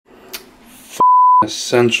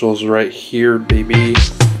Essentials right here, baby.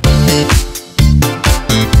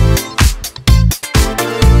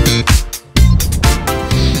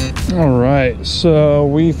 All right, so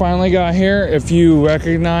we finally got here. If you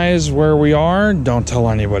recognize where we are, don't tell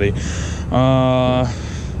anybody. Yeah,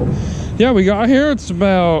 we got here. It's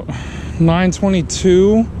about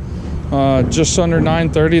 9:22, just under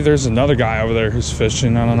 9:30. There's another guy over there who's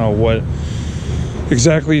fishing. I don't know what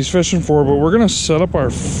exactly he's fishing for, but we're gonna set up our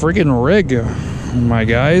friggin' rig, my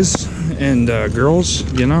guys and girls.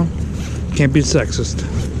 You know, can't be sexist.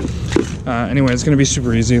 Anyway, it's gonna be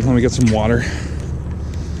super easy. Let me get some water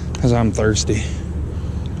because I'm thirsty.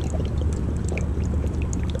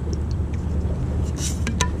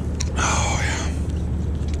 Oh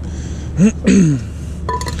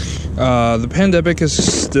yeah. The pandemic is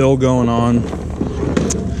still going on,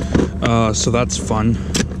 so that's fun.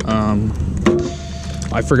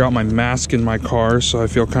 I forgot my mask in my car, so I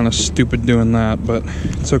feel kind of stupid doing that, but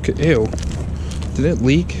it's okay. Ew. Did it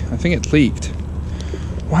leak? I think it leaked.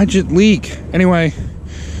 Why'd it leak? Anyway,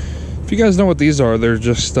 if you guys know what these are, they're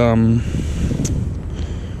just, what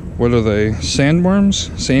are they?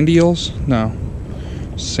 Sandworms? Sand eels? No.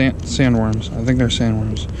 Sandworms. I think they're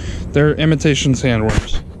sandworms. They're imitation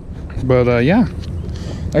sandworms. But, yeah.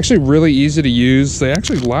 Actually really easy to use. They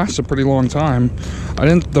actually last a pretty long time.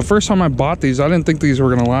 The first time I bought these, I didn't think these were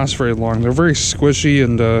gonna last very long. They're very squishy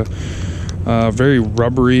and very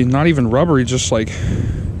rubbery. Not even rubbery, just like,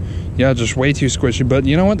 yeah, just way too squishy. But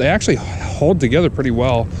you know what? They actually hold together pretty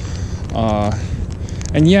well.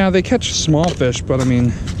 And yeah, they catch small fish, but I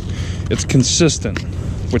mean, it's consistent,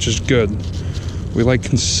 which is good. We like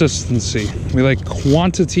consistency. We like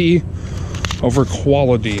quantity over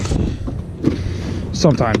quality.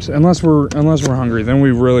 Sometimes, unless we're hungry, then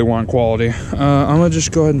we really want quality. I'm gonna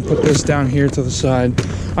just go ahead and put this down here to the side.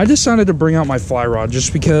 I decided to bring out my fly rod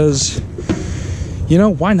just because, you know,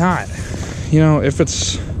 why not? You know, if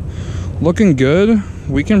it's looking good,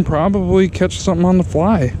 we can probably catch something on the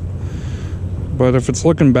fly. But if it's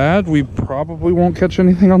looking bad, we probably won't catch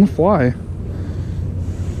anything on the fly.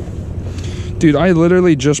 Dude, I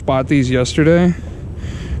literally just bought these yesterday,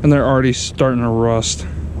 and they're already starting to rust.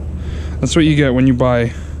 That's what you get when you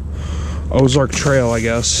buy Ozark Trail, I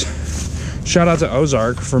guess. Shout out to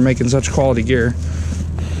Ozark for making such quality gear.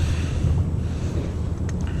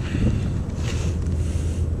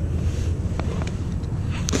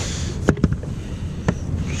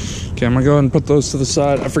 Okay, I'm gonna go ahead and put those to the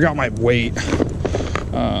side. I forgot my weight.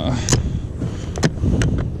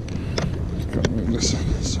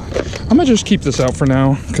 I'm gonna just keep this out for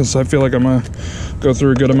now because I feel like I'm gonna go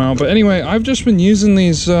through a good amount. But anyway, I've just been using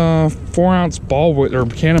these 4-ounce ball weight or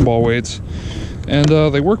cannonball weights, and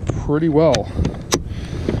they work pretty well.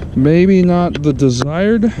 Maybe not the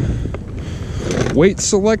desired weight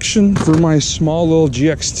selection for my small little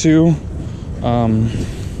GX2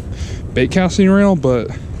 bait casting reel,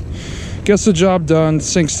 but gets the job done.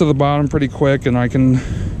 Sinks to the bottom pretty quick, and I can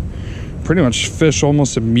pretty much fish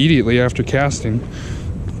almost immediately after casting.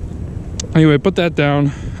 Anyway, put that down.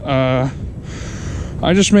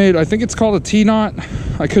 I just made, I think it's called a T-knot.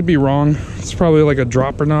 I could be wrong. It's probably like a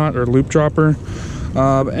dropper knot or loop dropper.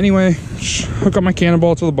 But anyway, hook up my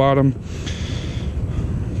cannonball to the bottom.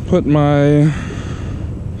 Put my,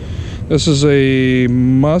 this is a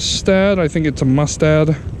mustad. I think it's a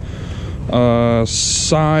mustad.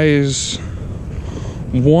 Size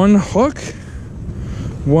 1 hook.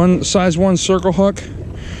 Size 1 circle hook.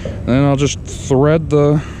 And then I'll just thread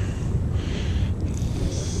the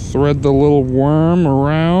little worm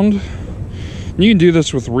around. And you can do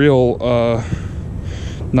this with real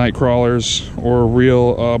night crawlers or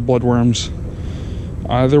real bloodworms.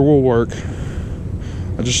 Either will work.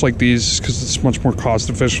 I just like these because it's much more cost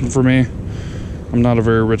efficient for me. I'm not a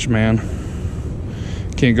very rich man.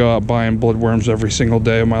 Can't go out buying bloodworms every single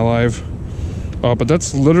day of my life. But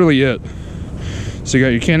that's literally it. So you got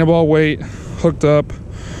your cannonball weight hooked up.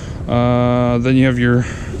 Then you have your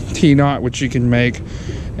T-knot, which you can make.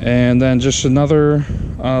 And then just another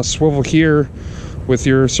swivel here with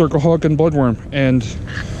your circle hook and bloodworm. And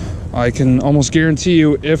I can almost guarantee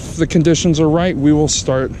you, if the conditions are right, we will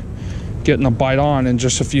start getting a bite on in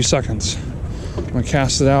just a few seconds. I'm gonna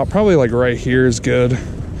cast it out. Probably like right here is good.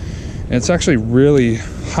 And it's actually really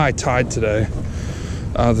high tide today.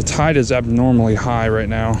 The tide is abnormally high right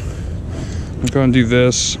now. I'm gonna do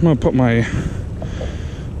this. I'm gonna put my,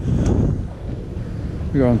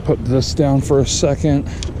 I'm gonna put this down for a second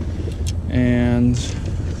and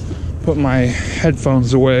put my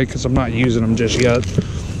headphones away because I'm not using them just yet.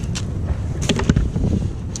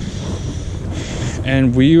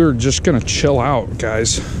 And we are just gonna chill out,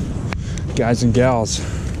 guys and gals.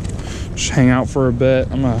 just hang out for a bit.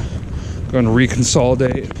 I'm gonna go and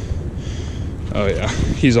reconsolidate. Oh yeah,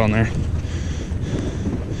 he's on there.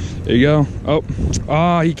 There you go.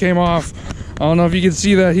 Oh, he came off. I don't know if you can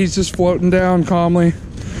see that. He's just floating down calmly.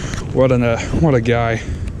 What a guy.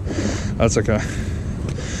 That's okay.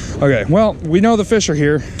 Okay, well, we know the fish are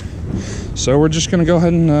here, so we're just gonna go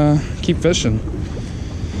ahead and keep fishing.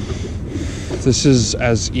 This is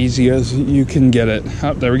as easy as you can get it.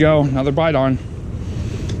 Oh, there we go, another bite on.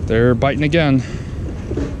 They're biting again.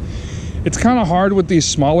 It's kind of hard with these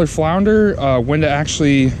smaller flounder when to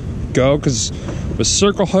actually go, because with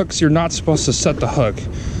circle hooks, you're not supposed to set the hook.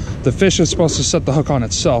 The fish is supposed to set the hook on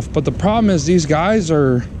itself. But the problem is these guys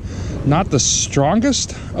are not the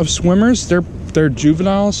strongest of swimmers. They're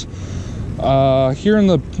juveniles. Here in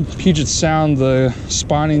the Puget Sound, the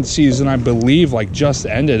spawning season, I believe, like just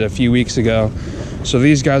ended a few weeks ago. So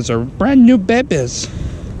these guys are brand new babies.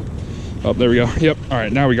 Oh, there we go. Yep. All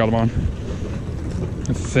right, now we got them on.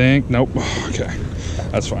 I think. Nope. Okay,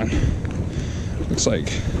 that's fine. Looks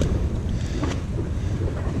like.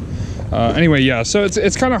 Anyway, yeah. So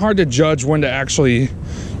it's kind of hard to judge when to actually,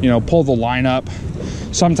 you know, pull the line up.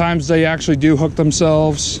 Sometimes they actually do hook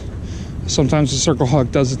themselves. Sometimes the circle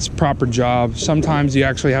hook does its proper job. Sometimes you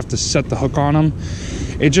actually have to set the hook on them.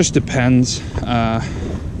 It just depends.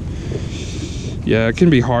 Yeah, it can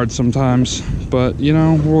be hard sometimes, but you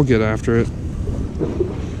know, we'll get after it.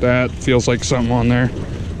 That feels like something on there.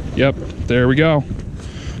 Yep, there we go.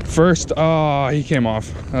 First, oh, he came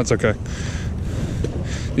off. That's okay.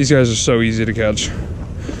 These guys are so easy to catch.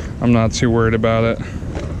 I'm not too worried about it.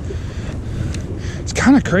 It's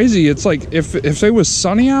kind of crazy. It's like if it was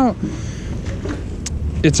sunny out,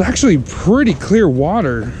 it's actually pretty clear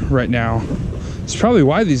water right now. It's probably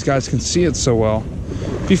why these guys can see it so well.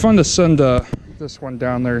 It'd be fun to send this one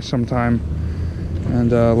down there sometime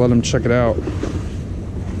and let them check it out.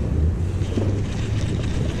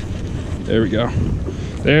 There we go.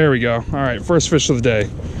 There we go. All right, first fish of the day.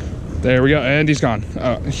 There we go, and he's gone.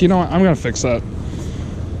 You know what? I'm gonna fix that.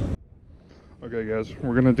 Okay, guys,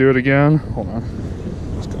 we're gonna do it again. Hold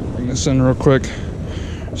on. Let's go bring this in real quick.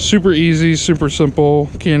 Super easy, super simple.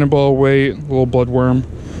 Cannonball weight, little bloodworm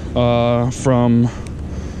from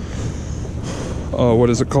what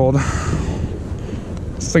is it called?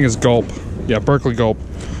 This thing is Gulp. Yeah, Berkeley Gulp.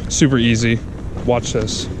 Super easy. Watch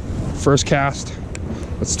this. First cast.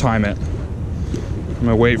 Let's time it. I'm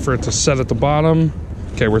gonna wait for it to set at the bottom.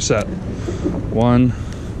 Okay, we're set. 1,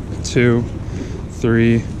 2,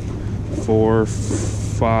 3, 4,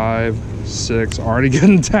 5, 6. Already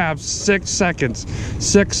getting taps. 6 seconds.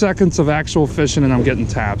 6 seconds of actual fishing and I'm getting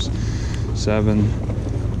taps. 7,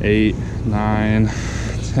 8, 9,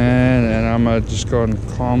 10. And I'm gonna just go and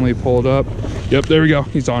calmly pull it up. Yep, there we go.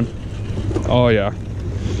 He's on. Oh yeah.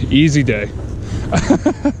 Easy day.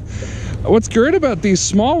 What's great about these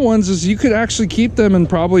small ones is you could actually keep them, and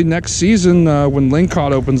probably next season when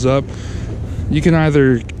lingcod opens up, you can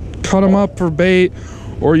either cut them up for bait,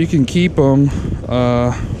 or you can keep them,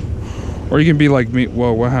 or you can be like me.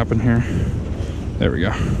 Whoa, what happened here? There we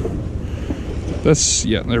go. That's,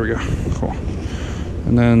 yeah, there we go. Cool.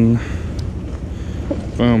 And then,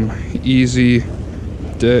 boom, easy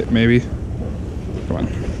dip, maybe. Come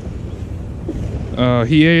on.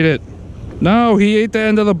 He ate it. No, he ate the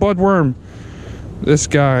end of the bloodworm. This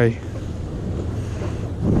guy.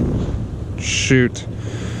 Shoot.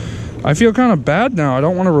 I feel kind of bad now. I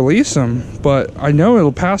don't want to release him, but I know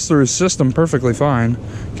it'll pass through his system perfectly fine.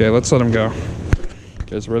 Okay, let's let him go. You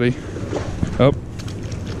guys ready? Oh,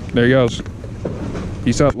 there he goes.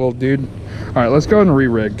 Peace out, little dude. All right, let's go ahead and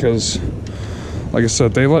re-rig, because, like I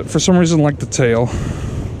said, they for some reason like the tail.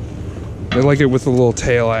 They like it with a little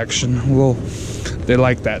tail action. They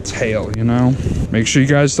like that tail, you know? Make sure you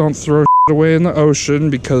guys don't throw shit away in the ocean,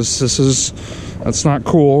 because that's not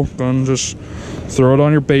cool. Don't just throw it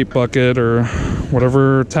on your bait bucket or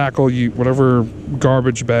whatever whatever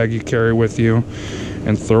garbage bag you carry with you,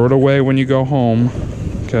 and throw it away when you go home,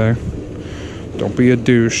 okay? Don't be a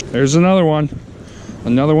douche. There's another one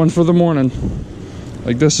for the morning.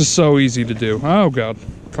 Like, this is so easy to do. Oh God,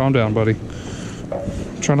 calm down, buddy.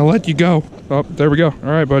 I'm trying to let you go. Oh, there we go. All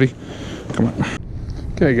right, buddy, come on.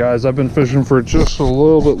 Okay guys, I've been fishing for just a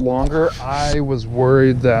little bit longer. I was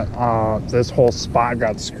worried that this whole spot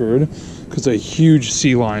got screwed because a huge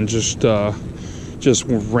sea lion just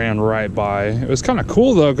ran right by. It was kind of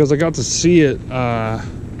cool though, because I got to see it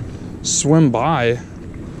swim by,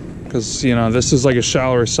 because, you know, this is like a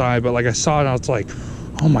shallower side, but like I saw it, I was like,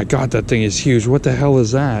 oh my God, that thing is huge. What the hell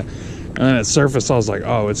is that? And then it surfaced, I was like,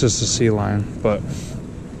 oh, it's just a sea lion. But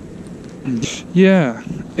yeah,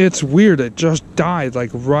 it's weird. It just died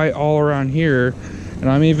like right all around here, And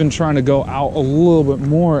I'm even trying to go out a little bit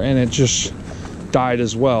more and it just died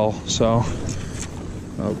as well. So,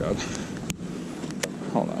 oh God.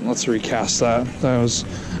 Hold on, let's recast that.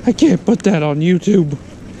 I can't put that on YouTube.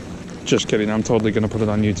 Just kidding, I'm totally gonna put it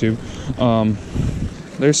on YouTube.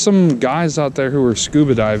 There's some guys out there who are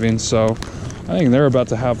scuba diving, so I think they're about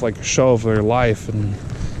to have like a show of their life and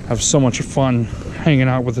have so much fun hanging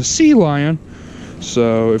out with a sea lion.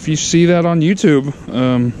 So if you see that on YouTube,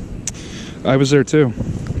 I was there too,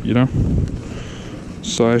 you know?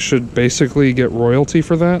 So I should basically get royalty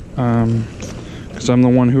for that, because I'm the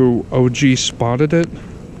one who OG spotted it.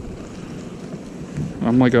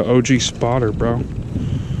 I'm like a OG spotter, bro.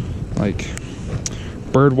 Like,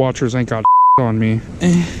 bird watchers ain't got on me.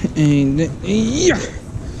 Yeah.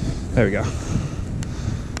 There we go.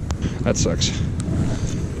 That sucks.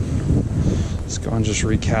 Let's go and just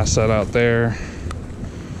recast that out there.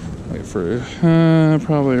 Wait for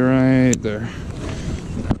probably right there.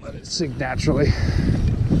 Let it sink naturally.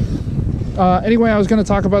 Anyway, I was going to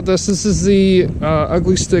talk about this. This is the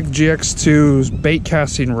Ugly Stik GX2's bait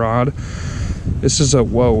casting rod. This is a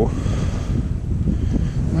whoa.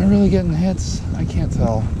 Am I really getting hits? I can't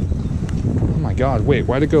tell. Oh my God! Wait,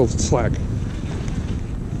 why'd it go slack?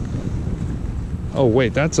 Oh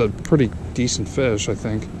wait, that's a pretty decent fish, I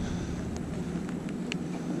think.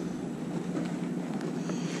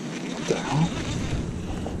 What the hell?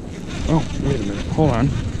 Oh, wait a minute. Hold on.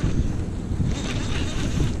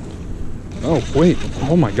 Oh, wait.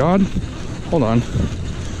 Oh my God. Hold on.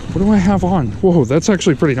 What do I have on? Whoa, that's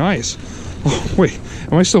actually pretty nice. Oh, wait.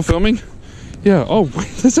 Am I still filming? Yeah. Oh, wait.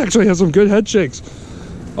 This actually has some good head shakes.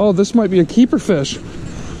 Oh, this might be a keeper fish.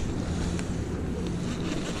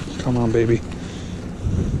 Come on, baby.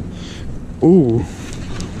 Ooh.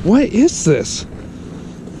 What is this?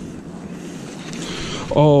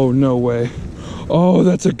 Oh, no way. Oh,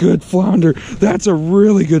 that's a good flounder. That's a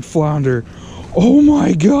really good flounder. Oh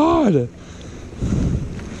my God.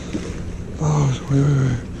 Oh,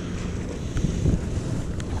 wait.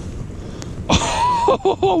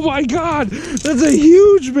 Oh my God. That's a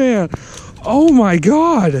huge man. Oh my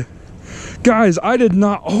God. Guys, I did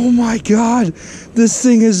not. Oh my God. This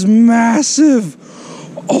thing is massive.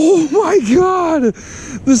 Oh my God.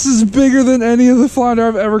 This is bigger than any of the flounder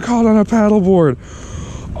I've ever caught on a paddleboard.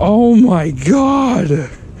 Oh my God.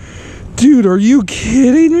 Dude, are you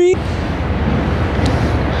kidding me?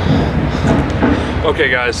 Okay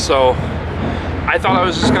guys, so I thought I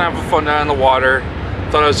was just gonna have a fun night in the water.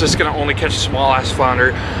 Thought I was just gonna only catch a small ass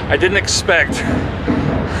flounder. I didn't expect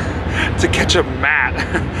to catch a mat.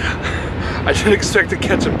 I didn't expect to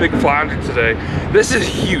catch a big flounder today. This is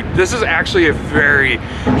huge. This is actually a very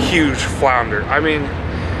huge flounder. I mean,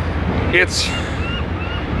 it's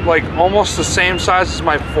like almost the same size as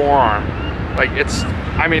my forearm. Like it's,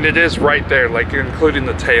 I mean, it is right there, like including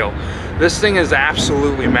the tail. This thing is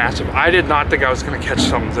absolutely massive. I did not think I was gonna catch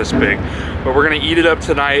something this big, but we're gonna eat it up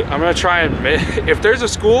tonight. I'm gonna try and, if there's a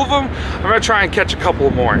school of them, I'm gonna try and catch a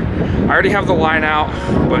couple more. I already have the line out,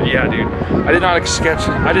 but yeah, dude, I did not expect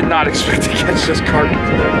to catch this carp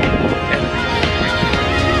today.